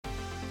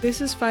This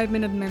is 5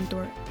 Minute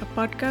Mentor, a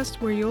podcast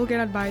where you'll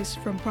get advice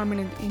from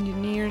prominent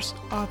engineers,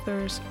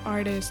 authors,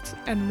 artists,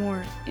 and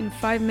more in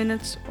 5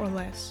 minutes or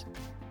less.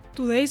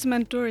 Today's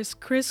mentor is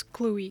Chris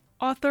Kluwe,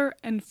 author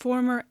and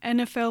former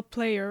NFL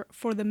player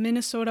for the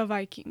Minnesota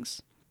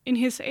Vikings. In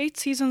his 8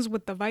 seasons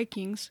with the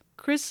Vikings,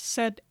 Chris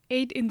set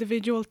 8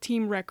 individual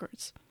team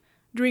records.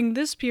 During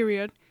this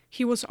period,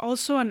 he was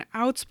also an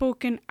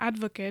outspoken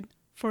advocate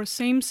for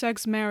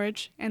same-sex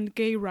marriage and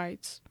gay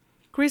rights.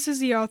 Chris is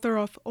the author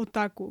of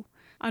Otaku,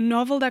 a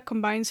novel that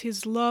combines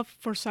his love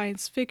for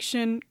science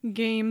fiction,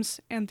 games,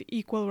 and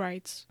equal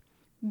rights.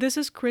 This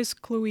is Chris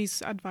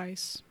Kluwe's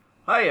advice.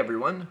 Hi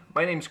everyone,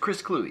 my name's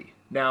Chris Kluwe.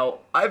 Now,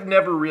 I've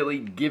never really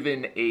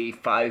given a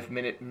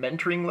 5-minute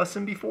mentoring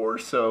lesson before,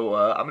 so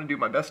I'm going to do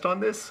my best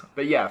on this.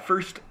 But yeah,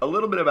 first, a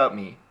little bit about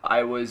me.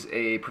 I was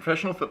a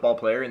professional football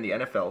player in the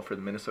NFL for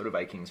the Minnesota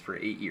Vikings for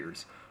 8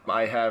 years.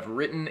 I have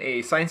written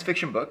a science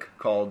fiction book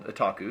called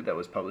Otaku that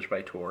was published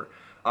by Tor.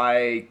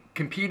 I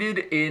competed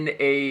in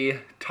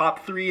a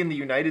top 3 in the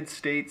United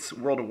States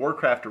World of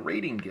Warcraft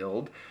rating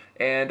guild,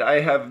 and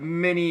I have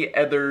many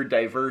other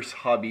diverse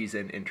hobbies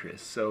and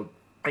interests. So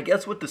I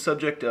guess what the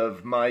subject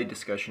of my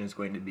discussion is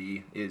going to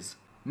be is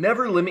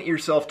never limit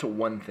yourself to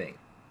one thing.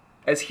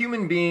 As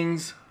human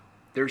beings,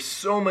 there's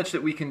so much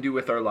that we can do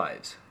with our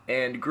lives.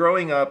 And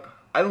growing up,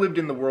 I lived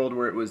in the world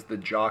where it was the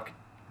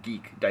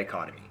jock-geek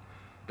dichotomy.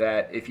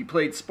 That if you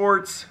played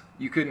sports,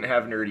 you couldn't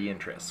have nerdy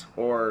interests.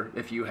 Or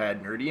if you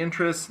had nerdy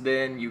interests,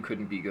 then you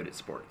couldn't be good at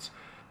sports.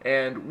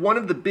 And one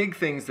of the big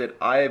things that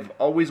I've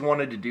always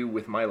wanted to do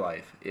with my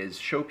life is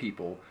show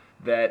people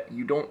that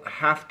you don't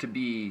have to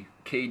be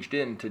caged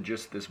into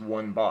just this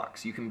one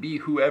box. You can be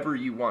whoever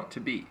you want to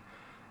be.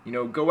 You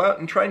know, go out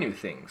and try new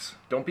things.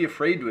 Don't be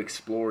afraid to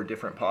explore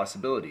different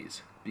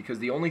possibilities, because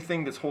the only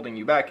thing that's holding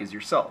you back is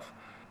yourself.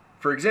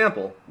 For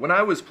example, when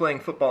I was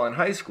playing football in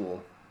high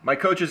school, my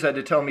coaches had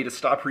to tell me to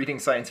stop reading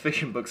science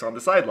fiction books on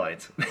the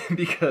sidelines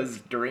because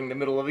during the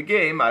middle of a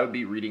game, I would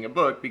be reading a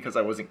book because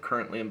I wasn't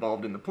currently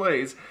involved in the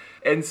plays.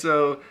 And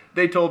so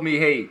they told me,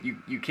 hey,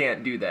 you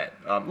can't do that.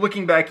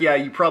 Looking back, yeah,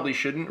 you probably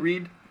shouldn't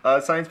read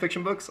science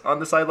fiction books on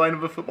the sideline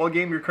of a football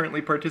game you're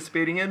currently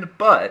participating in,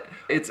 but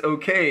it's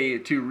okay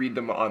to read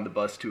them on the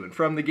bus to and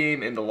from the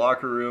game, in the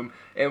locker room.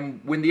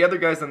 And when the other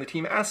guys on the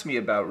team asked me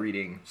about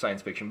reading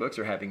science fiction books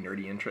or having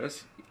nerdy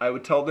interests, I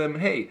would tell them,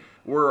 hey,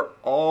 we're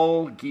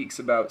all geeks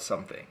about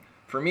something.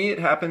 For me, it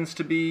happens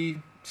to be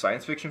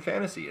science fiction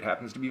fantasy. It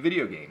happens to be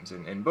video games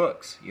and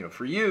books. You know,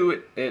 for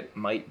you, it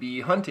might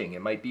be hunting.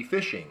 It might be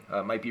fishing.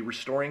 It might be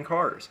restoring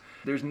cars.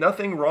 There's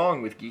nothing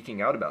wrong with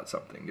geeking out about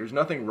something. There's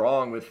nothing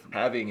wrong with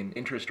having an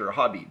interest or a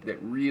hobby that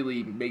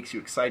really makes you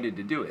excited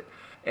to do it.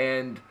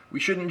 And we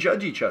shouldn't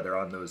judge each other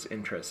on those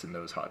interests and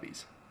those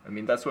hobbies. I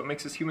mean, that's what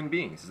makes us human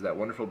beings, is that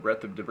wonderful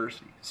breadth of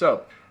diversity.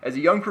 So, as a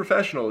young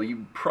professional,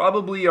 you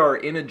probably are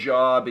in a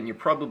job and you're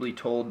probably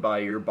told by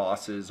your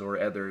bosses or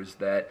others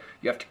that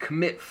you have to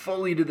commit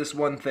fully to this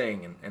one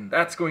thing, and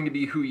that's going to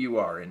be who you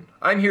are. And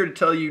I'm here to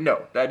tell you,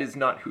 no, that is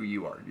not who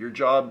you are. Your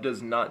job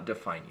does not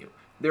define you.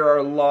 There are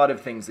a lot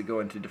of things that go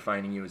into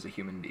defining you as a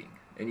human being,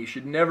 and you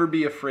should never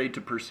be afraid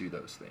to pursue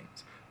those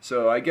things.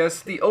 So I guess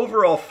the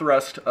overall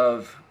thrust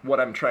of what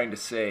I'm trying to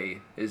say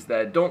is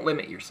that don't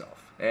limit yourself.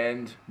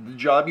 And the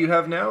job you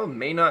have now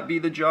may not be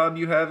the job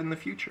you have in the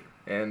future.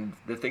 And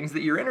the things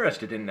that you're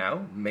interested in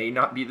now may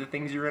not be the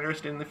things you're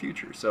interested in the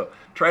future. So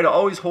try to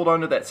always hold on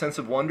to that sense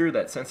of wonder,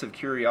 that sense of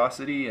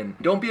curiosity, and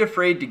don't be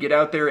afraid to get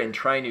out there and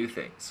try new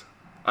things.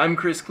 I'm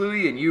Chris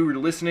Kluwe, and you are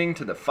listening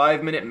to the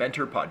 5 Minute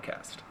Mentor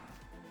Podcast.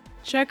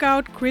 Check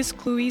out Chris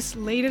Kluwe's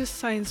latest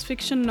science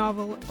fiction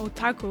novel,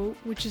 Otaku,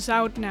 which is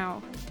out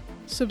now.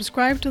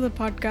 Subscribe to the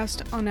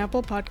podcast on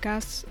Apple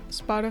Podcasts,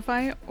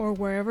 Spotify, or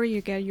wherever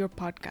you get your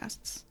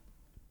podcasts.